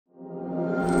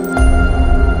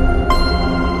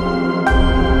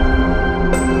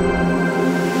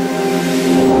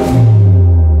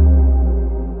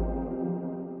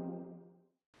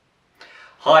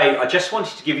just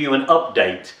wanted to give you an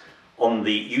update on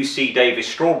the UC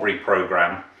Strawberry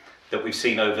program that we've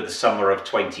seen over the summer of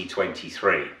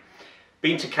 2023.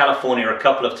 Been to California a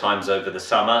couple of times over the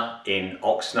summer, in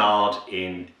Oxnard,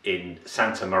 in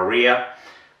Santa Maria,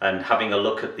 and having a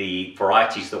look at the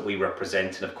varieties that we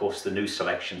represent, and of course the new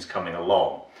selections coming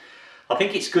along. I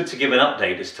think it's good to give an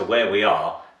update as to where we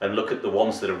are and look at the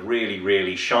ones that are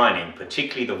really shining,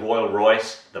 particularly the Royal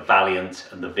Royce, the Valiant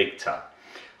and the Victor.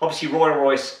 Obviously Royal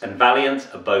Royce and Valiant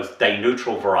are both day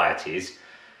neutral varieties.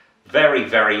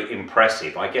 Very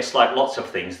impressive. I guess like lots of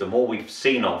things, the more we've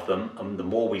seen of them and the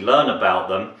more we learn about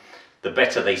them, the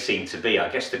better they seem to be. I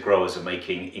guess the growers are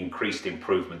making increased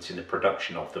improvements in the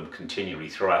production of them continually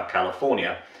throughout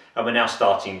California, and we're now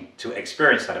starting to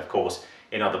experience that, of course,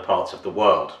 in other parts of the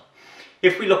world.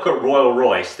 If we look at Royal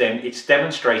Royce, then it's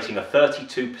demonstrating a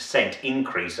 32%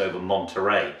 increase over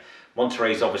Monterey.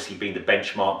 Monterey's obviously been the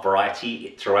benchmark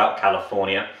variety throughout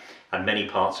California and many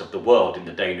parts of the world in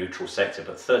the day neutral sector,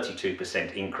 but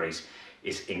 32% increase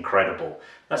is incredible.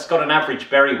 That's got an average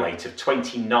berry weight of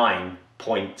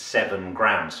 29.7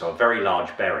 grams, so a very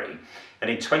large berry, and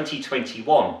in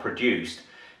 2021 produced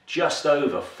just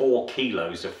over 4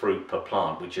 kilos of fruit per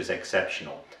plant, which is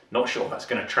exceptional. Not sure that's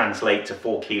going to translate to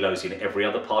 4 kilos in every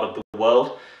other part of the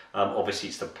world. Obviously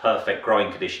it's the perfect growing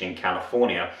condition in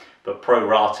California, but pro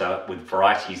rata with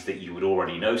varieties that you would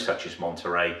already know, such as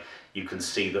Monterey, you can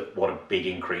see that what a big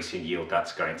increase in yield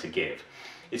that's going to give.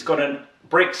 It's got a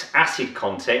Brix acid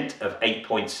content of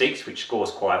 8.6, which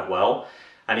scores quite well,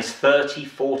 and is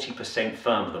 30–40%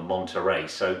 firmer than Monterey,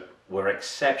 so we're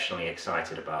exceptionally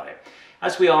excited about it.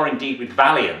 As we are indeed with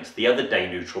Valiant, the other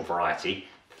day neutral variety,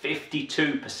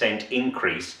 52%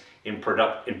 increase in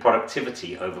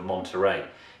productivity over Monterey.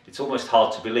 It's almost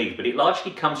hard to believe, but it largely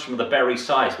comes from the berry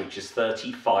size, which is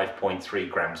 35.3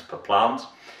 grams per plant,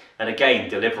 and again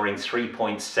delivering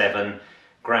 3.7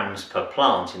 grams per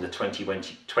plant in the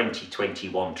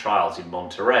 2021 trials in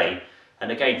Monterey,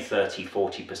 and again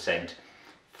 30–40%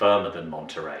 firmer than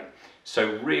Monterey.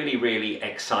 So really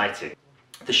excited.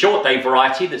 The short day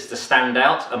variety that's the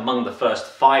standout among the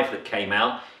first 5 that came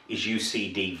out is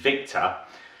UCD Victor.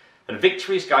 And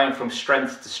Victor is going from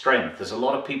strength to strength. There's a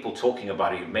lot of people talking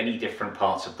about it in many different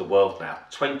parts of the world now.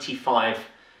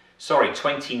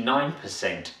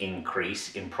 29%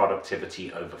 increase in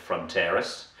productivity over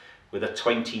Fronteras, with a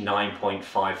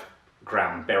 29.5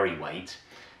 gram berry weight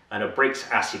and a Brix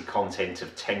acid content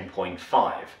of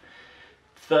 10.5.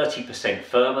 30%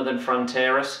 firmer than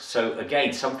Fronteras, so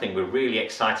again something we're really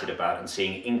excited about, and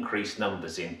seeing increased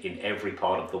numbers in every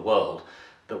part of the world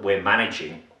that we're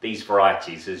managing these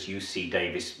varieties as UC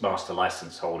Davis master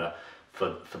license holder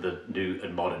for the new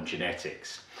and modern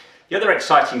genetics. The other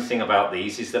exciting thing about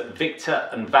these is that Victor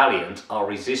and Valiant are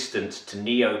resistant to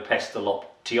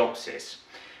Neopistoloptiopsis,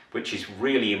 which is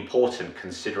really important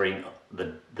considering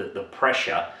the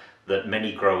pressure that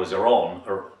many growers are on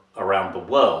around the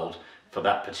world for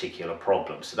that particular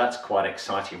problem. So that's quite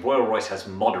exciting. Royal Royce has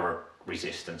moderate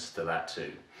resistance to that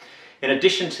too. In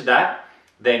addition to that,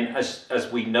 then as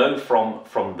we know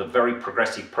from the very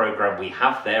progressive program we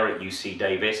have there at UC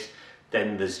Davis,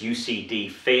 then there's UCD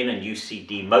Finn and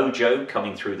UCD Mojo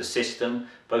coming through the system,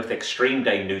 both extreme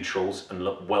day neutrals and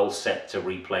look well set to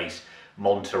replace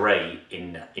Monterey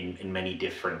in many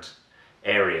different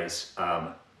areas,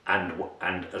 and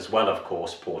as well, of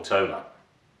course, Portola.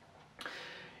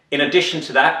 In addition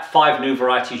to that, 5 new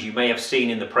varieties you may have seen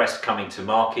in the press coming to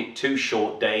market: 2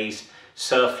 short days,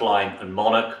 Surfline and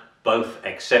Monarch, both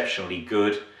exceptionally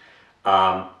good,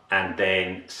 and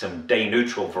then some day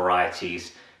neutral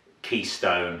varieties,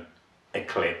 Keystone,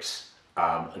 Eclipse,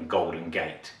 and Golden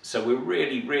Gate. So we're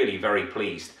really very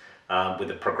pleased with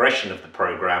the progression of the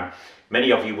program.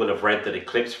 Many of you will have read that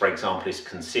Eclipse, for example, is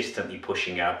consistently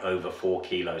pushing out over 4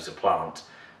 kilos a plant,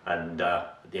 and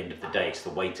at the end of the day it's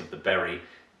the weight of the berry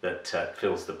that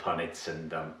fills the punnets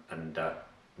and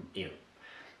you know,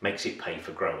 makes it pay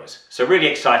for growers. So really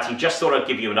exciting. Just thought I'd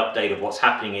give you an update of what's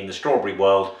happening in the strawberry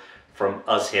world from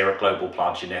us here at Global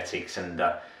Plant Genetics, and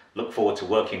look forward to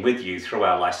working with you through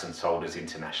our license holders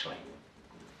internationally.